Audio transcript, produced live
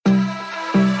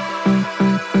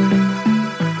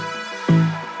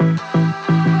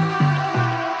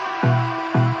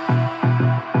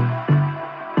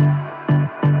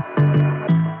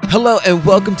Hello and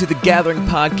welcome to the Gathering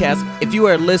Podcast. If you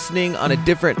are listening on a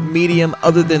different medium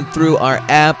other than through our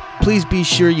app, please be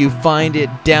sure you find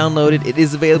it, download it. It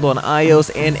is available on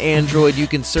iOS and Android. You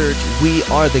can search We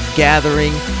Are the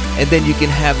Gathering, and then you can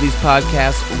have these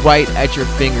podcasts right at your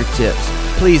fingertips.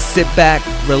 Please sit back,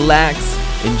 relax,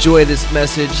 enjoy this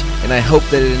message, and I hope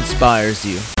that it inspires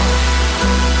you.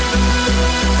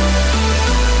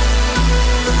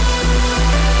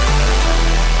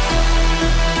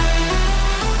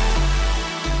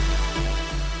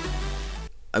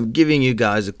 I'm giving you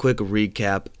guys a quick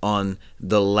recap on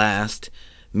the last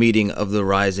meeting of the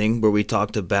Rising, where we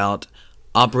talked about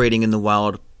operating in the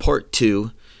wild part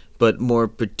 2, but more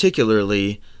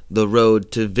particularly the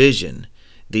road to vision.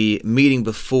 The meeting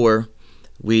before,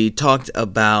 we talked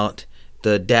about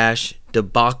the dash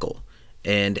debacle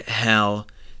and how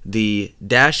the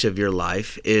dash of your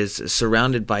life is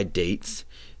surrounded by dates,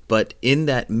 but in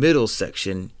that middle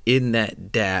section, in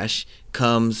that dash,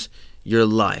 comes your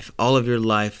life, all of your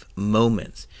life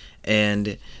moments.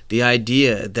 And the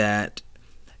idea that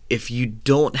if you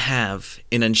don't have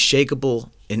an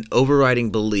unshakable and overriding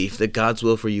belief that God's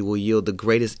will for you will yield the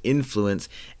greatest influence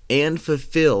and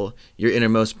fulfill your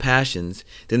innermost passions,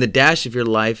 then the dash of your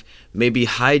life may be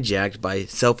hijacked by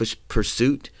selfish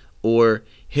pursuit or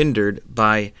hindered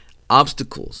by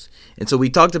obstacles. And so we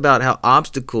talked about how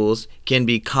obstacles can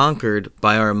be conquered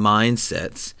by our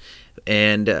mindsets.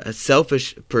 And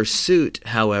selfish pursuit,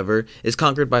 however, is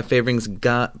conquered by favoring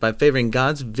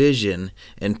God's vision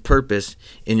and purpose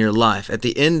in your life. At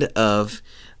the end of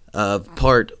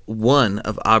part 1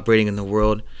 of operating in the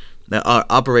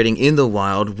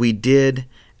wild, we did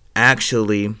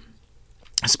actually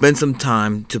spend some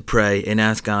time to pray and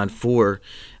ask God for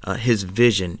His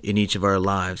vision in each of our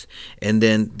lives. And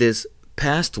then this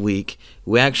past week,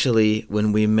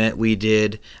 when we met, we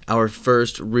did our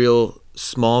first real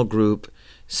small group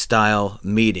style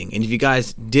meeting. And if you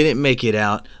guys didn't make it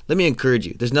out, let me encourage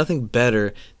you. There's nothing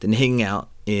better than hanging out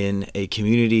in a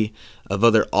community of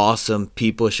other awesome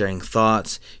people, sharing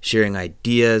thoughts, sharing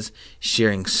ideas,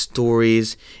 sharing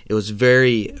stories. It was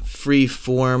very free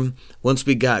form. Once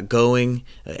we got going,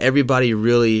 everybody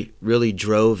really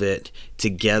drove it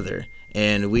together.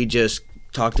 And we just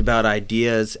talked about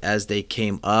ideas as they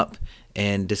came up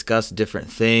and discussed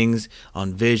different things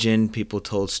on vision. People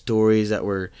told stories that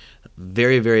were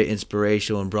very, very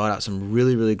inspirational and brought out some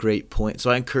really great points. So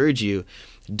I encourage you,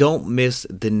 don't miss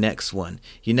the next one.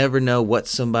 You never know what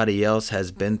somebody else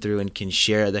has been through and can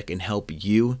share that can help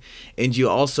you. And you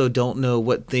also don't know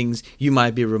what things you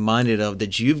might be reminded of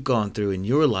that you've gone through in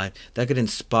your life that could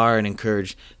inspire and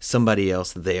encourage somebody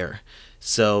else there.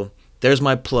 So there's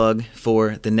my plug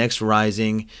for the next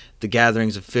Rising, the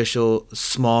Gathering's official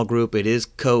small group. It is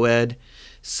co-ed,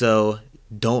 so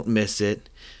don't miss it.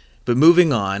 But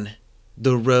moving on,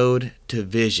 the road to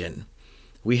vision.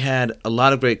 We had a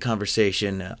lot of great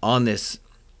conversation on this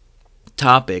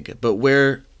topic, but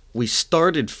where we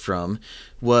started from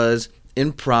was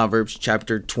in Proverbs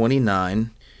chapter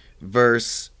 29,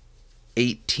 verse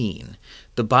 18.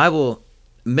 The Bible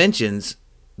mentions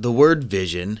the word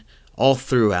vision all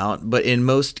throughout, but in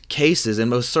most cases, in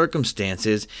most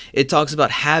circumstances, it talks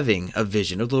about having a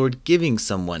vision, of the Lord giving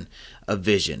someone a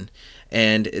vision.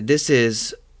 And this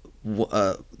is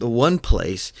the one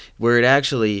place where it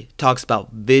actually talks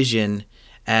about vision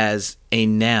as a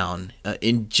noun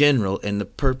in general, and the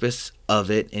purpose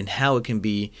of it, and how it can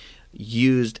be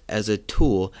used as a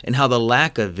tool, and how the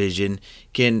lack of vision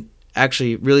can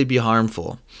actually really be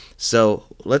harmful. So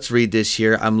let's read this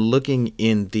here. I'm looking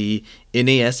in the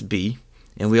NASB,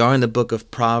 and we are in the book of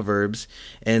Proverbs.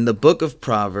 And the book of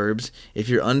Proverbs, if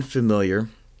you're unfamiliar,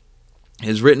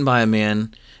 is written by a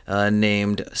man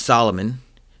named Solomon,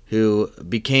 who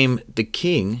became the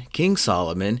King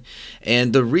Solomon.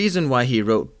 And the reason why he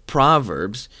wrote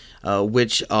Proverbs,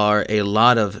 which are a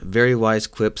lot of very wise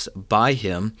quips by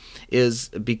him, is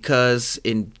because,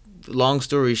 in long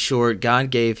story short,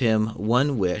 God gave him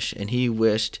one wish, and he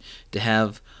wished to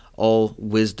have all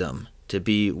wisdom, to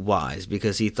be wise,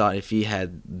 because he thought if he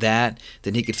had that,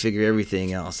 then he could figure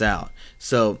everything else out.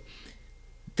 So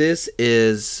this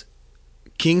is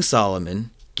King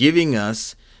Solomon giving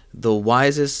us the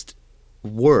wisest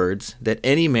words that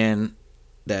any man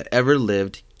that ever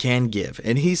lived can give.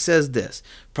 And he says this,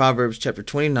 Proverbs chapter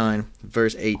 29,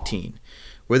 verse 18,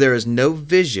 where there is no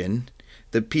vision,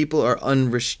 the people are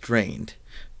unrestrained,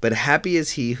 but happy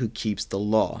is he who keeps the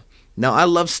law. Now, I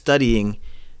love studying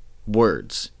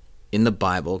words in the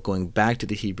Bible, going back to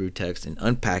the Hebrew text and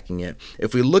unpacking it.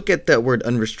 If we look at that word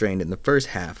unrestrained in the first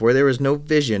half, where there is no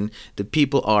vision, the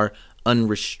people are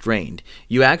unrestrained.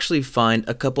 You actually find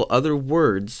a couple other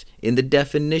words in the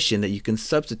definition that you can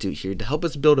substitute here to help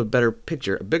us build a bigger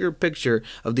picture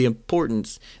of the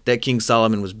importance that King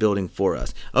Solomon was building for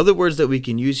us. Other words that we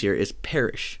can use here is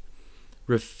perish,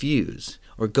 refuse,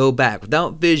 or go back.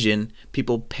 Without vision,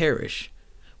 people perish.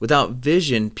 Without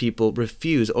vision, people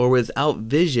refuse, or without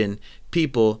vision,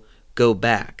 people go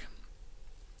back.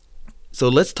 So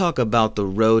let's talk about the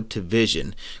road to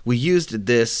vision. We used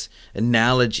this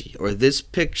analogy or this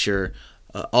picture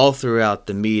all throughout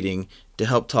the meeting to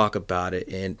help talk about it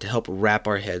and to help wrap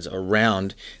our heads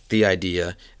around the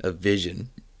idea of vision.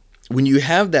 When you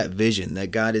have that vision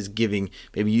that God is giving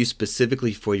maybe you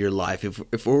specifically for your life,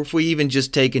 if we even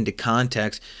just take into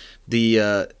context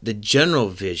the general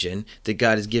vision that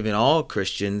God has given all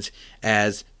Christians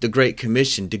as the Great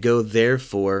Commission to go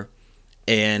therefore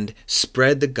and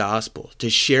spread the gospel, to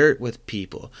share it with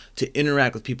people, to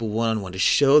interact with people one-on-one, to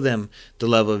show them the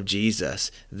love of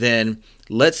Jesus, then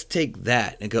let's take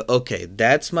that and go, okay,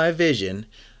 that's my vision,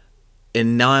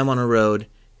 and now I'm on a road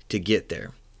to get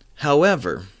there.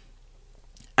 However,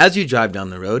 as you drive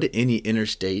down the road, any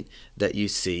interstate that you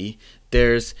see,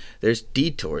 there's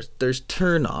detours, there's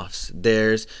turnoffs,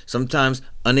 there's sometimes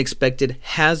unexpected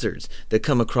hazards that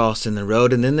come across in the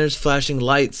road, and then there's flashing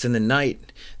lights in the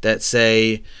night that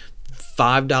say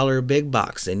 $5 big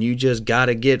box, and you just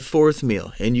gotta get fourth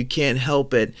meal, and you can't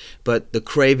help it, but the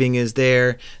craving is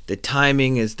there, the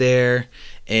timing is there,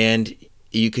 and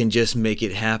you can just make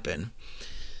it happen.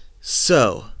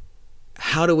 So,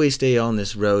 how do we stay on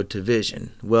this road to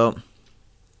vision? Well,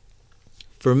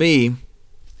 for me,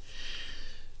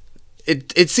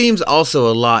 it seems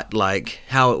also a lot like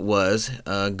how it was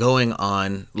going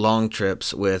on long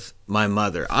trips with my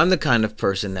mother. I'm the kind of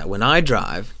person that when I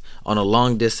drive on a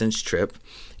long distance trip,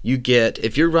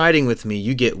 if you're riding with me,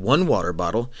 you get one water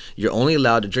bottle. You're only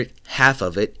allowed to drink half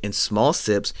of it in small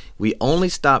sips. We only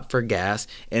stop for gas.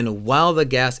 And while the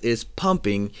gas is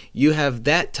pumping, you have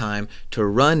that time to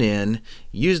run in,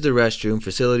 use the restroom,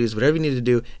 facilities, whatever you need to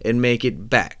do, and make it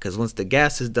back. Because once the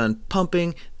gas is done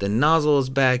pumping, the nozzle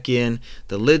is back in,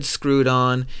 the lid's screwed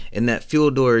on, and that fuel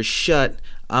door is shut,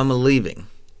 I'm leaving.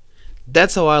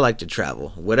 That's how I like to travel.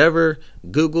 Whatever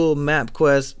Google,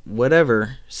 MapQuest,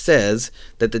 whatever says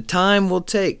that the time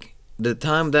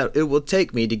that it will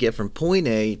take me to get from point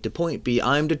A to point B,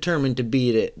 I'm determined to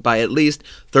beat it by at least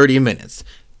 30 minutes.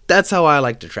 That's how I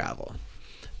like to travel.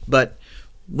 But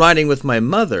riding with my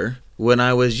mother when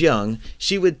I was young,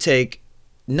 she would take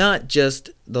not just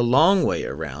the long way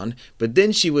around, but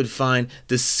then she would find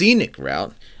the scenic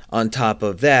route on top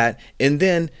of that, and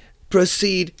then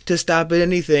proceed to stop at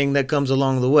anything that comes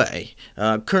along the way.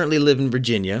 Currently live in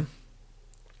Virginia.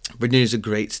 Virginia's a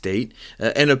great state.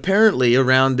 And apparently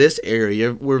around this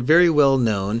area, we're very well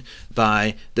known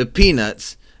by the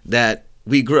peanuts that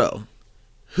we grow.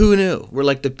 Who knew? We're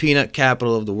like the peanut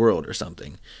capital of the world or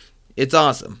something. It's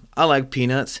awesome. I like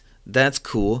peanuts. That's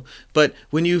cool. But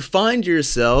when you find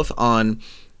yourself on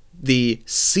the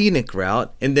scenic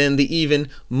route and then the even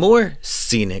more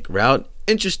scenic route,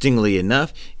 interestingly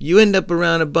enough, you end up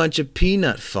around a bunch of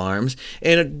peanut farms,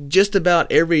 and just about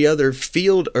every other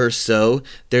field or so,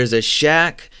 there's a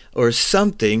shack or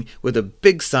something with a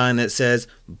big sign that says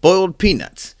boiled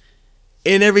peanuts.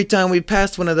 And every time we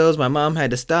passed one of those, my mom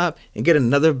had to stop and get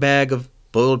another bag of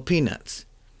boiled peanuts.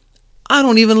 I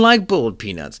don't even like boiled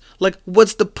peanuts. Like,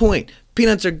 what's the point?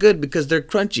 Peanuts are good because they're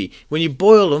crunchy. When you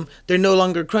boil them, they're no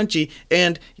longer crunchy,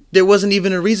 and there wasn't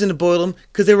even a reason to boil them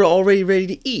because they were already ready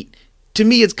to eat. To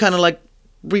me, it's kind of like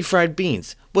refried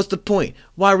beans. What's the point?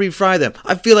 Why refry them?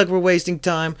 I feel like we're wasting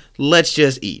time. Let's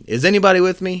just eat. Is anybody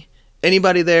with me?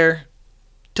 Anybody there?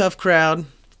 Tough crowd?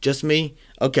 Just me?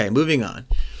 Okay, moving on.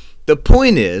 The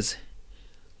point is,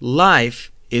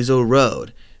 life is a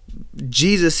road.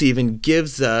 Jesus even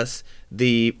gives us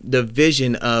the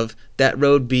vision of that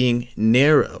road being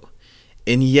narrow.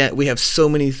 And yet we have so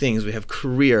many things. We have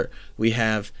career. We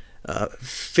have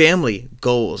family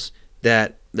goals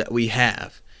that we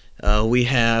have. We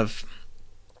have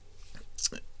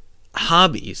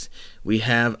hobbies. We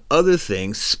have other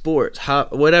things, sports,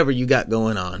 whatever you got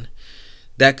going on.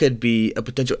 That could be a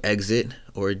potential exit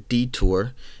or a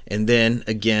detour. And then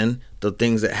again, the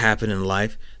things that happen in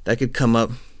life that could come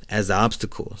up as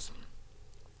obstacles.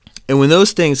 And when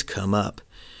those things come up,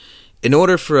 in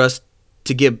order for us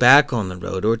to get back on the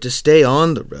road or to stay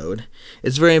on the road,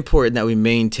 it's very important that we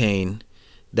maintain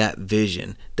that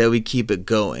vision, that we keep it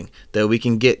going, that we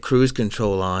can get cruise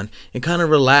control on and kind of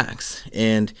relax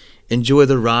and enjoy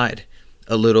the ride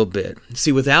a little bit.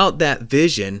 See, without that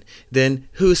vision, then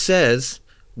who says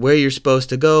where you're supposed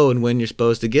to go and when you're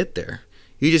supposed to get there?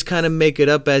 You just kind of make it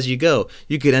up as you go.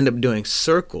 You could end up doing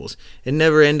circles and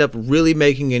never end up really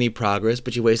making any progress,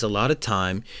 but you waste a lot of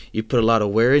time. You put a lot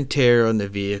of wear and tear on the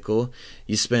vehicle.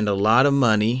 You spend a lot of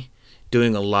money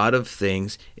doing a lot of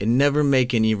things and never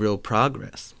make any real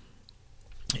progress.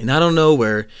 And I don't know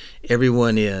where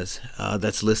everyone is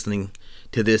that's listening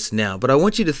to this now, but I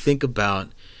want you to think about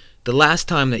the last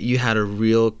time that you had a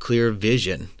real clear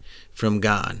vision from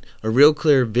God, a real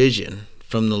clear vision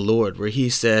from the Lord, where he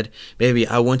said, maybe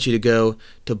I want you to go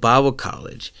to Bible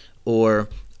college, or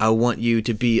I want you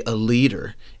to be a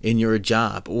leader in your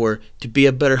job, or to be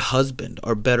a better husband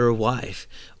or better wife,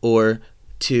 or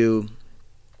to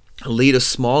lead a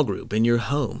small group in your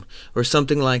home, or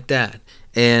something like that.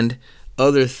 And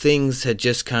other things had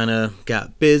just kind of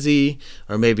got busy,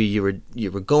 or maybe you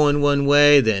were going one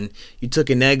way, then you took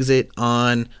an exit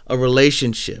on a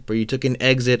relationship, or you took an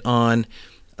exit on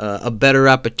a better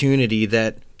opportunity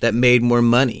that made more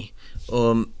money,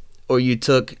 or you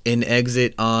took an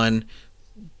exit on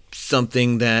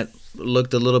something that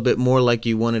looked a little bit more like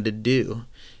you wanted to do.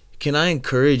 Can I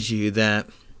encourage you that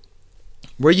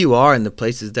where you are in the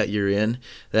places that you're in,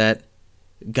 that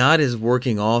God is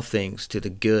working all things to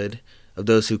the good of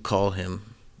those who call him,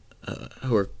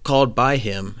 who are called by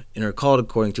him and are called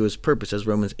according to his purpose, as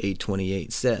Romans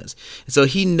 8:28 says. And so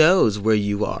he knows where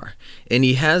you are, and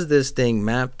he has this thing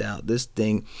mapped out, this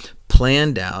thing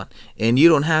planned out, and you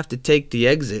don't have to take the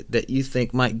exit that you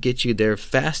think might get you there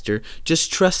faster.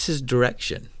 Just trust his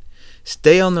direction.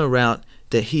 Stay on the route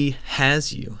that he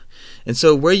has you. And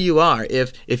so where you are,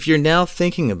 if you're now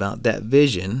thinking about that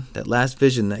vision, that last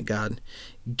vision that God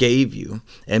gave you,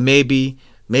 and maybe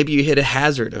you hit a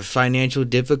hazard of financial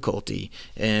difficulty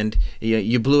and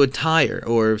you blew a tire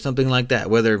or something like that,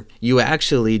 whether you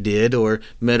actually did or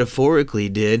metaphorically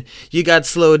did, you got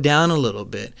slowed down a little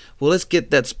bit. Well, let's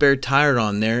get that spare tire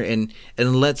on there and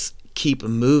let's keep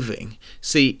moving.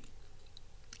 See,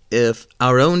 if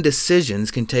our own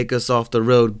decisions can take us off the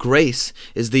road, grace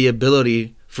is the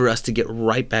ability for us to get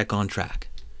right back on track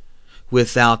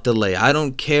without delay. I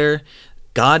don't care.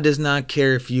 God does not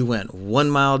care if you went 1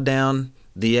 mile down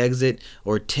the exit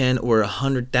or 10 or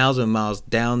 100,000 miles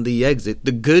down the exit.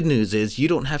 The good news is you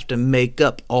don't have to make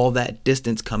up all that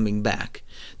distance coming back.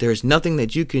 There's nothing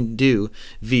that you can do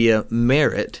via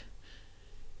merit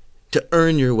to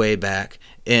earn your way back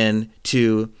and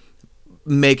to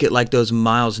make it like those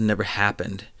miles never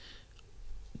happened.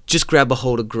 Just grab a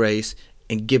hold of grace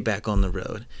and get back on the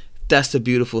road. That's the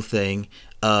beautiful thing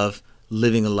of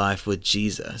living a life with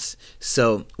Jesus.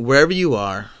 So wherever you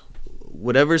are,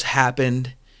 whatever's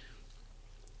happened,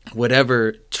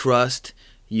 whatever trust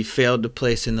you failed to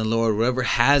place in the Lord, whatever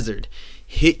hazard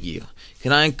hit you,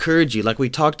 can I encourage you, like we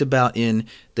talked about in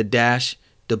the Dash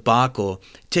debacle,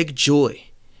 take joy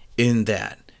in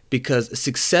that, because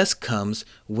success comes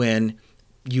when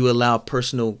you allow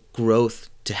personal growth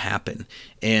to happen,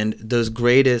 and those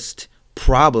greatest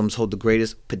problems hold the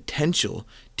greatest potential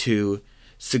to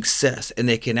success, and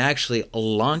they can actually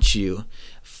launch you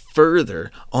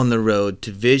further on the road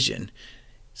to vision.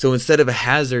 So instead of a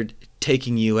hazard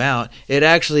taking you out, it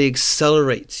actually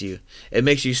accelerates you. It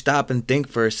makes you stop and think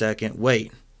for a second.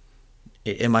 Wait,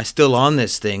 am I still on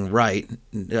this thing right?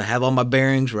 Do I have all my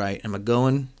bearings right? Am I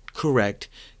going correct?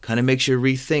 Kind of makes you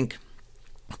rethink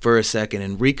for a second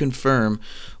and reconfirm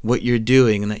what you're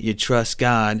doing, and that you trust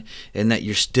God and that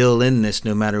you're still in this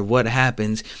no matter what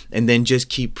happens, and then just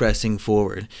keep pressing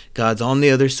forward. God's on the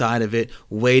other side of it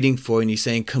waiting for you, and he's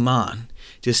saying, come on,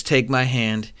 just take my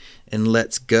hand and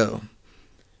let's go.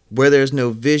 Where there's no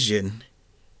vision,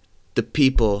 the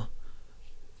people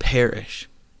perish,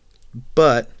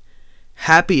 but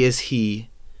happy is he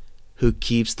who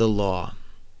keeps the law.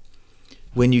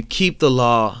 When you keep the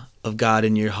law of God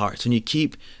in your hearts, when you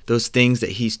keep those things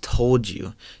that he's told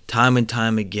you time and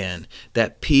time again,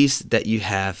 that peace that you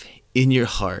have in your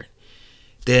heart,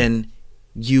 then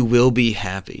you will be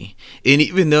happy. And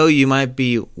even though you might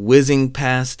be whizzing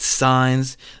past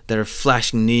signs that are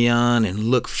flashing neon and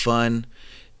look fun,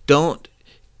 don't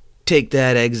take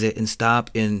that exit and stop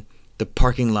in the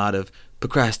parking lot of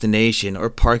procrastination,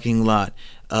 or parking lot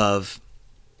of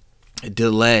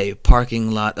delay,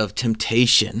 parking lot of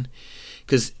temptation.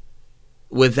 Because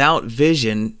without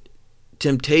vision,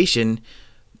 the temptation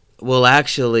will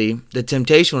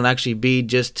actually be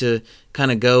just to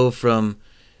kind of go from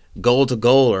goal to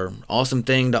goal, or awesome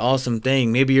thing to awesome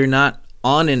thing. Maybe you're not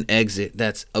on an exit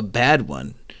that's a bad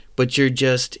one, but you're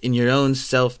just in your own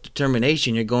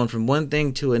self-determination. You're going from one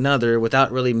thing to another without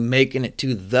really making it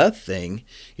to the thing.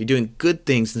 You're doing good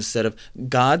things instead of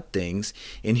God things.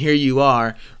 And here you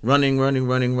are running.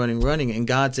 And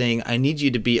God's saying, I need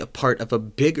you to be a part of a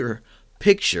bigger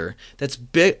picture that's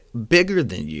bigger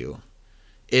than you.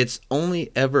 It's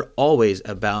only ever always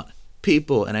about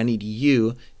people, and I need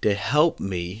you to help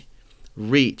me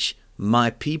reach my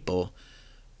people.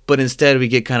 But instead we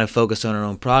get kind of focused on our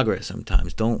own progress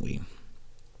sometimes, don't we?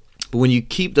 But when you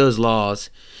keep those laws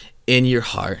in your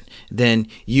heart, then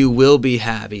you will be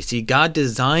happy. See, God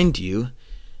designed you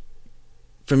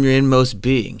from your inmost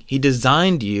being. He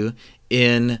designed you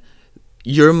in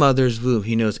your mother's womb.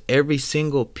 He knows every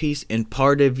single piece and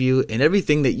part of you, and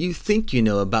everything that you think you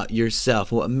know about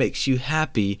yourself, what makes you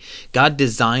happy. God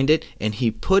designed it, and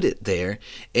He put it there,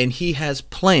 and He has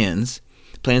plans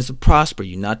to prosper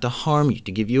you, not to harm you,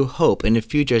 to give you hope in the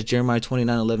future. As Jeremiah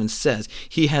 29:11 says,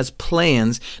 He has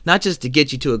plans not just to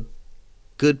get you to a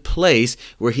good place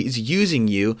where He's using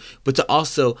you, but to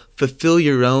also fulfill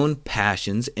your own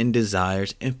passions and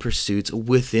desires and pursuits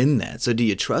within that. So do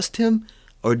you trust Him,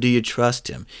 or do you trust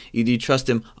Him? Either you trust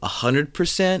Him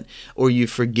 100% or you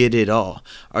forget it all.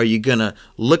 Are you going to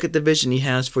look at the vision He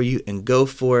has for you and go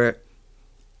for it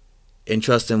and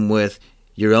trust Him with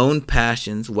your own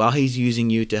passions while He's using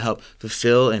you to help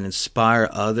fulfill and inspire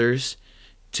others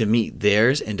to meet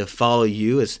theirs and to follow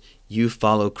you as you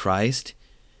follow Christ?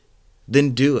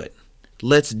 Then do it.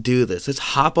 Let's do this. Let's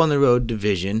hop on the road to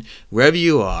vision wherever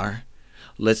you are.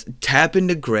 Let's tap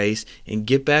into grace and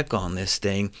get back on this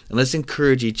thing, and let's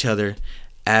encourage each other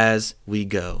as we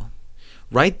go.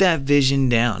 Write that vision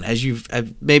down as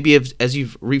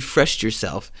you've refreshed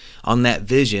yourself on that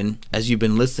vision as you've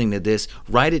been listening to this.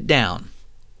 Write it down.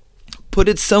 Put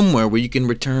it somewhere where you can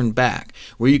return back,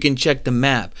 where you can check the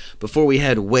map. Before we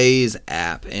had Waze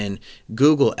app and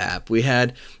Google app, we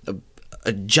had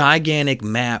a gigantic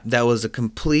map that was a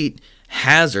complete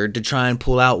hazard to try and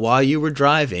pull out while you were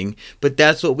driving, but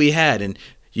that's what we had, and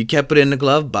you kept it in the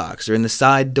glove box or in the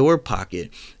side door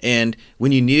pocket. And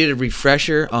when you needed a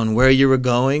refresher on where you were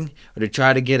going, or to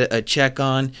try to get a check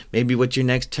on maybe what your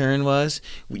next turn was,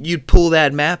 you'd pull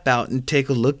that map out and take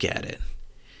a look at it.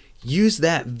 Use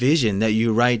that vision that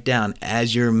you write down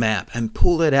as your map and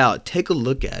pull it out. Take a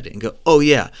look at it and go, oh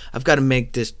yeah, I've got to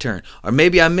make this turn. Or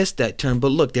maybe I missed that turn, but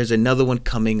look, there's another one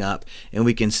coming up and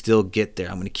we can still get there.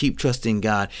 I'm going to keep trusting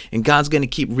God, and God's going to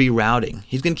keep rerouting.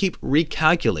 He's going to keep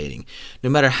recalculating. No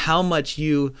matter how much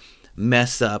you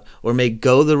mess up or may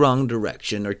go the wrong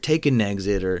direction or take an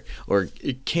exit or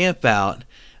camp out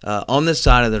on the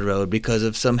side of the road because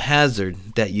of some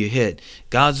hazard that you hit,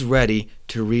 God's ready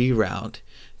to reroute,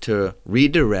 to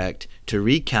redirect, to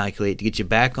recalculate, to get you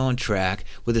back on track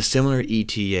with a similar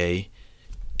ETA.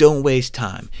 Don't waste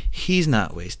time. He's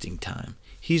not wasting time.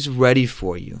 He's ready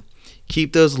for you.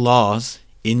 Keep those laws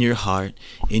in your heart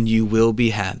and you will be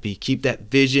happy. Keep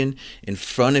that vision in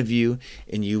front of you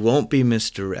and you won't be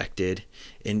misdirected.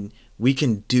 And we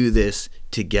can do this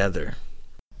together.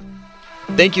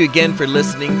 Thank you again for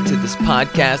listening to this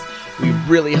podcast. We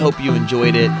really hope you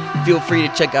enjoyed it. Feel free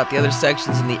to check out the other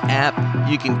sections in the app.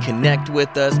 You can connect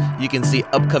with us. You can see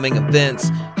upcoming events.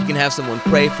 You can have someone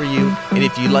pray for you. And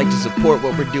if you'd like to support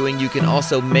what we're doing, you can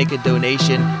also make a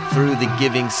donation through the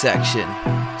giving section.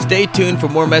 Stay tuned for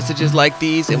more messages like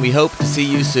these, and we hope to see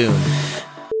you soon.